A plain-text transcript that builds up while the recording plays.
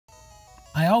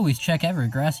I always check every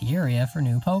grassy area for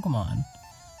new Pokemon.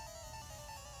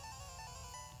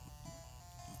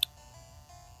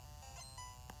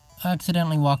 I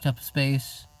accidentally walked up a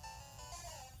space.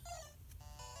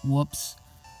 Whoops.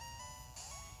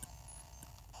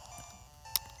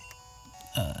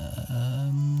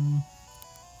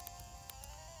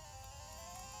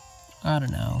 I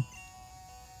don't know.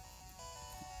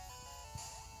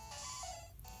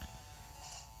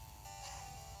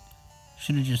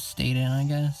 Should have just stayed in, I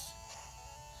guess.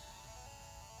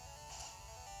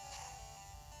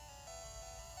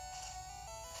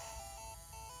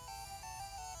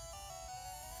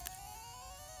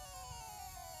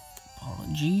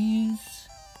 Apologies.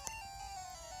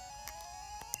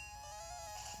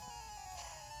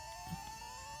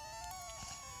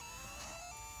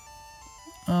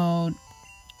 Oh.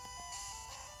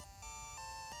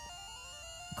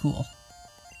 Cool.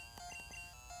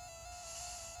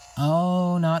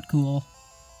 Oh, not cool.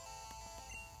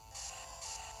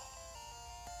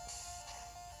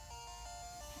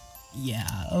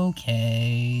 Yeah,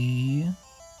 okay.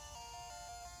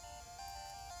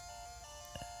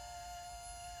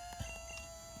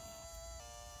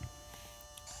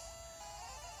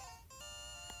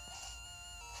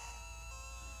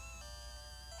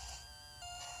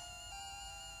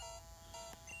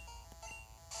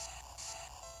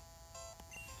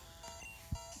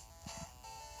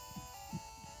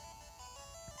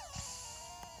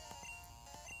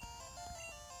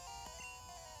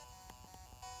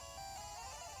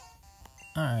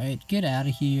 Alright, get out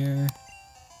of here.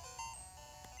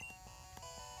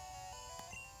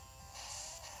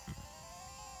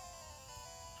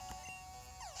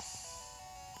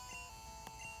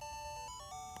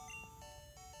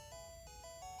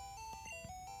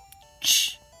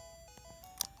 Shh.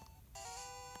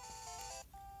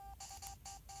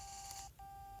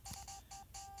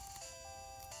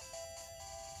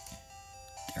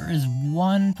 There is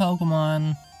one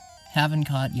Pokemon haven't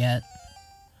caught yet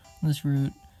on this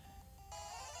route,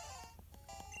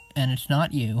 and it's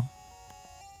not you.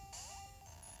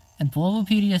 And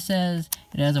Bulbapedia says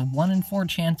it has a 1 in 4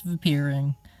 chance of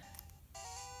appearing,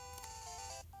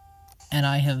 and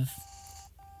I have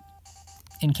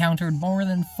encountered more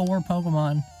than 4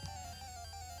 Pokemon.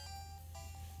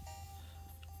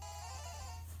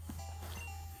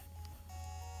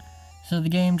 So the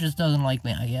game just doesn't like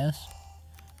me, I guess.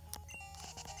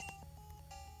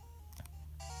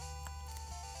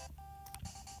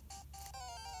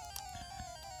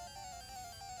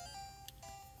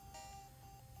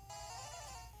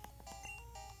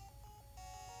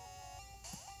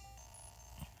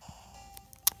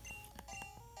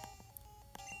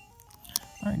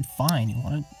 Alright, fine, you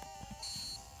want it?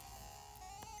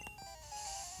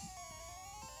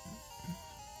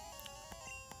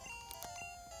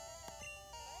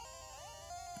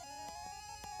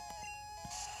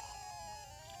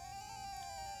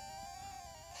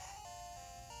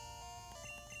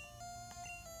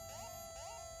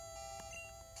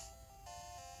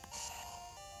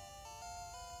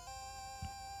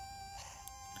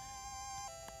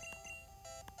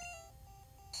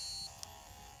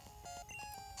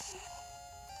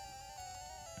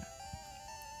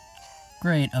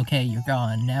 Great, okay, you're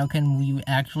gone. Now can we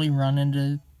actually run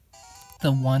into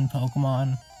the one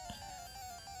Pokemon?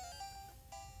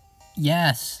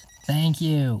 Yes, thank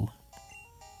you.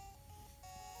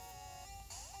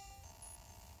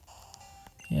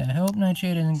 Yeah, I hope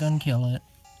Nightshade isn't gonna kill it.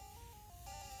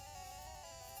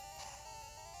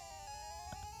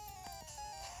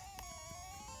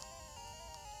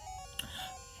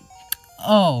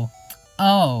 Oh,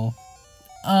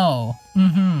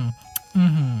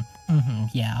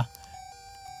 yeah.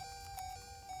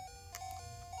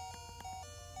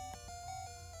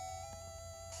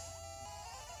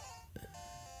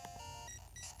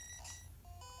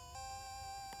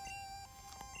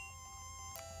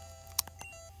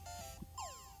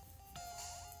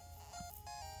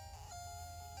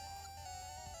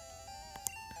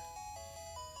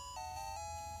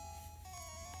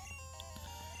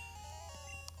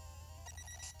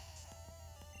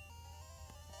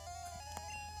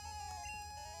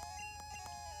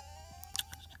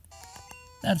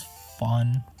 That's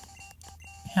fun.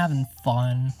 Having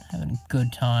fun, having a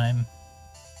good time.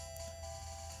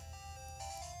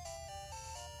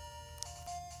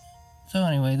 So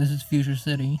anyway, this is Future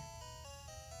City.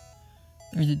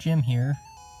 There's a gym here.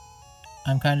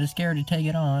 I'm kind of scared to take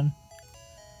it on.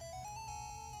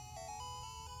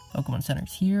 Pokemon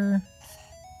Center's here.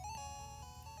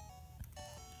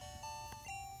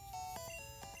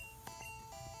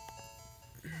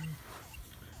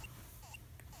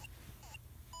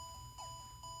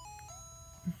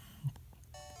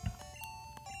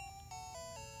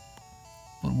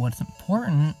 what's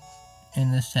important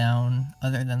in this town,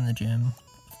 other than the gym,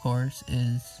 of course,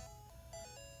 is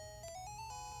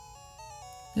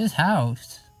this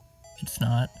house. It's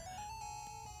not.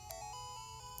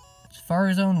 It's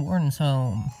Far's own warden's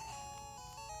home.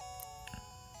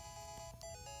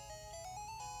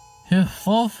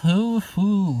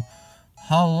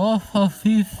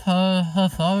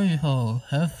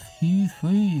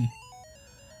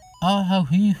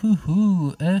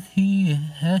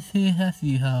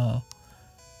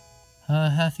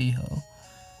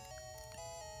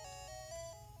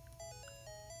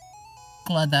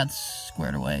 Glad that's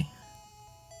squared away.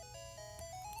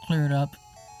 Cleared up.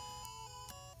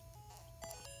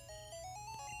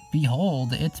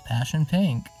 Behold, it's passion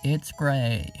pink. It's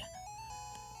gray.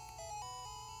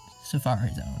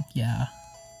 Safari Zone, yeah.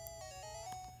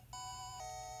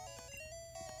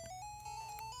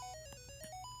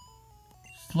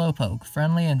 Slowpoke,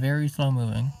 friendly and very slow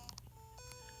moving.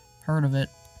 Heard of it.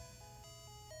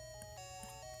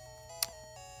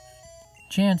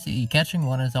 Chansey, catching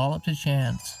one is all up to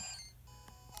chance.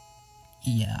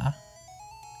 Yeah.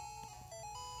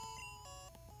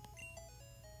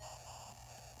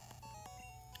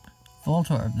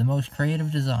 Voltorb, the most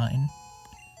creative design.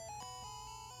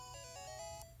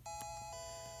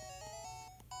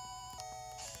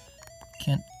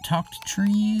 Can't talk to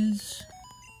trees.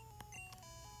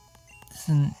 This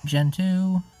isn't Gen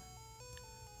 2.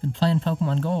 Been playing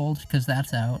Pokemon Gold, because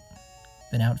that's out.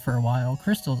 Been out for a while.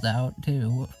 Crystal's out,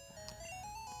 too.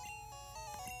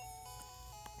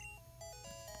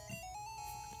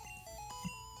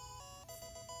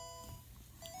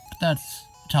 But that's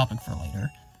a topic for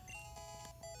later.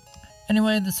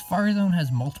 Anyway, the Safari Zone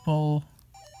has multiple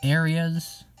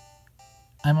areas.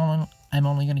 I'm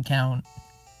only gonna count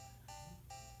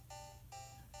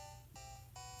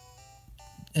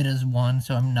it as one,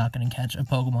 so I'm not gonna catch a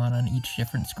Pokemon on each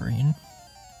different screen.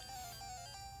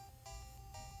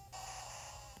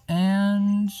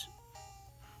 And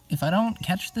if I don't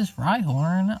catch this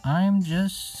Rhyhorn, I'm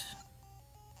just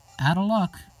out of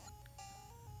luck.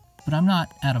 But I'm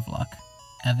not out of luck,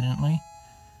 evidently.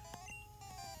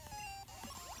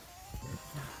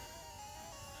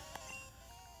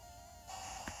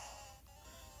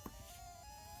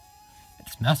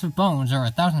 Its massive bones are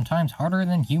 1,000 times harder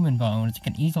than human bones. It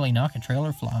can easily knock a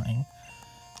trailer flying.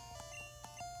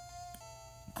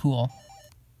 Cool.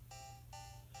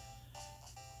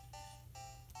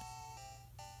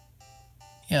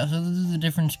 Yeah, so this is a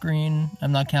different screen.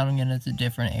 I'm not counting it as a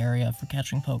different area for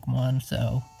catching Pokemon,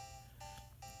 so...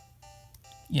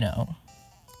 You know...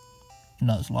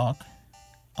 Nuzlocke.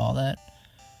 All that.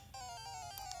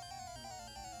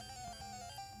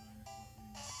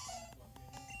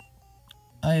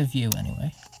 I have you,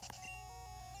 anyway.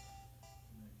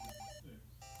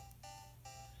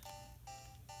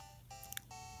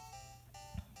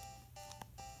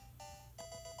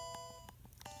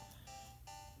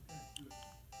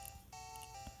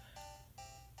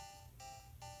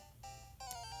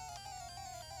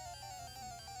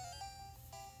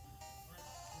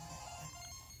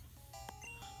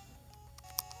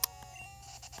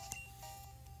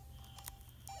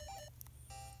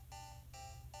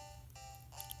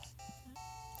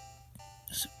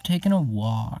 So, taking a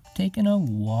walk.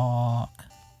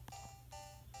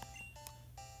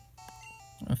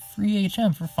 A free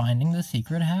HM for finding the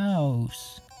secret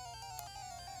house.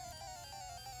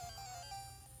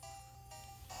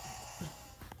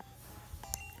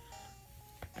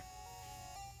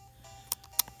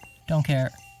 Don't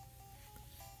care.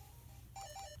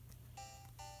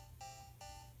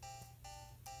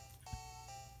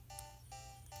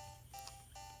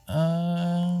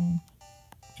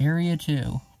 Area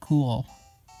 2. Cool.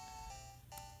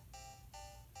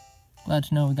 Glad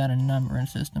to know we got a numbering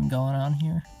system going on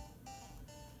here.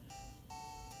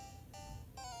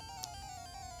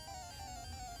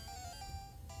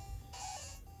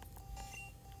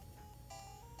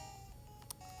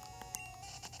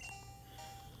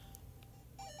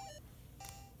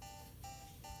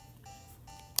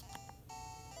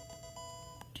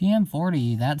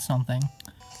 TM40, that's something.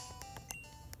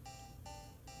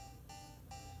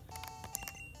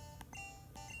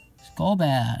 Skull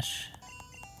Bash.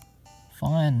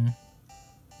 Fun.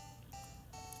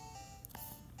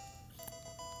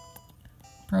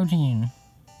 Protein.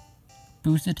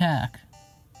 Boost attack.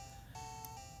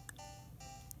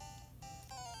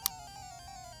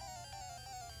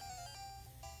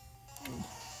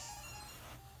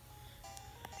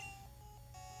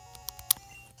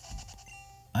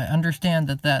 I understand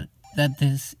that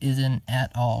this isn't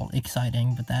at all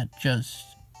exciting, but that's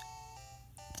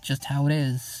just how it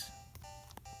is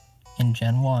in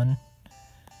Gen 1.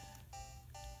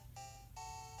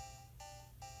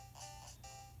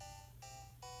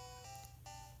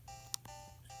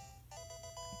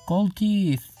 gold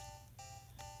teeth.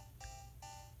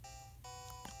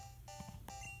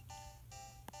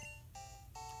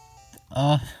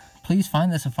 Please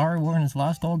find the Safari Warden's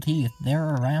lost gold teeth.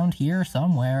 They're around here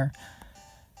somewhere.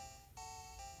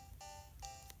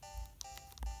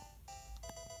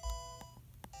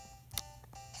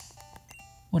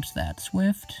 What's that?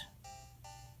 Swift?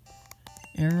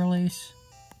 Air release?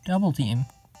 Double team.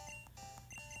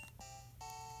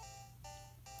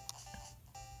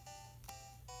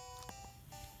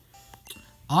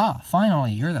 Ah,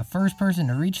 finally, you're the first person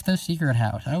to reach the secret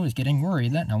house. I was getting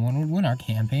worried that no one would win our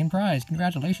campaign prize.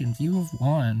 Congratulations, you have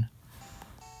won.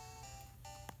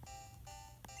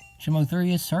 HM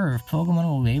 03 is served. Pokemon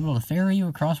will be able to ferry you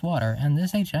across water, and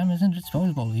this HM isn't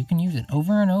disposable. You can use it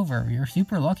over and over. You're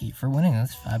super lucky for winning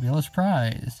this fabulous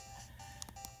prize.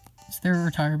 Is there a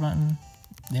retire button?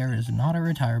 There is not a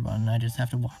retire button. I just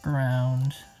have to walk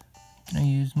around. Can I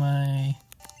use my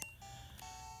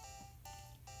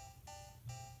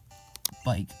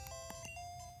bike?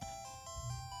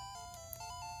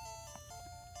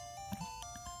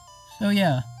 So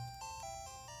yeah,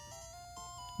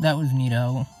 that was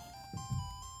neato.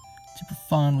 Super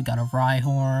fun. We got a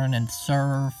Rhyhorn and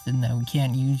Surf, and that we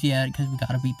can't use yet because we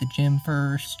gotta beat the gym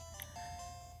first.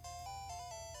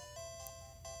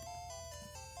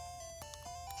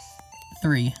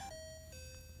 Three.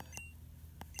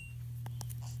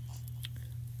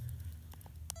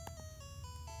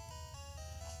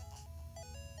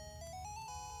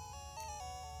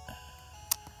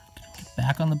 Get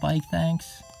back on the bike,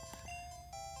 thanks.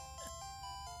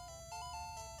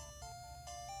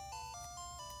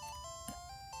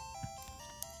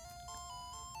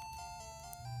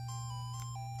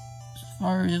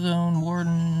 Safari Zone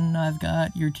Warden, I've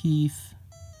got your teeth.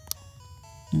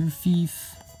 Your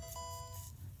thief.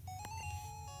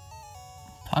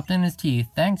 Popped in his teeth.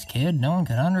 Thanks, kid. No one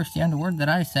could understand a word that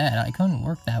I said. I couldn't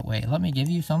work that way. Let me give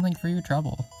you something for your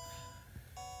trouble.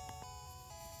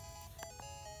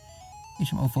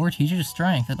 HM 04 teaches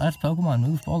strength. It lets Pokemon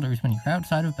move boulders when you're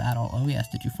outside of battle. Oh yes,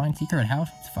 did you find Secret House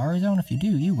in Safari Zone? If you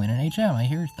do, you win an HM. I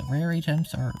hear it's the rare HM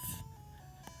Surf.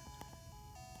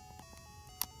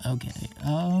 Okay,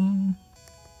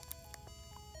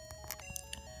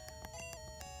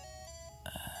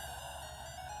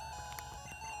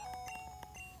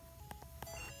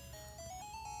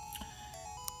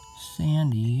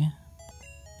 Sandy.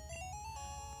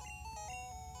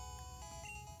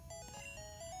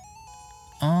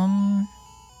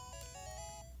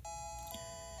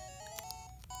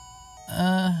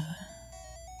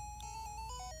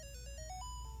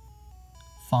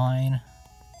 Fine.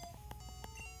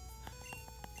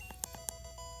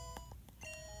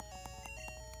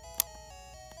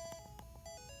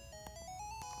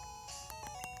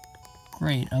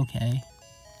 Great, okay.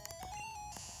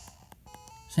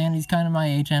 Sandy's kind of my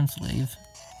HM slave.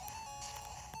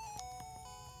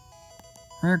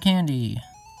 Rare candy.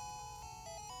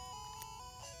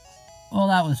 Well,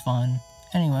 that was fun.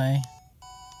 Anyway,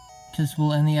 because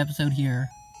we'll end the episode here.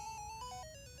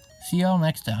 See y'all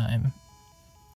next time.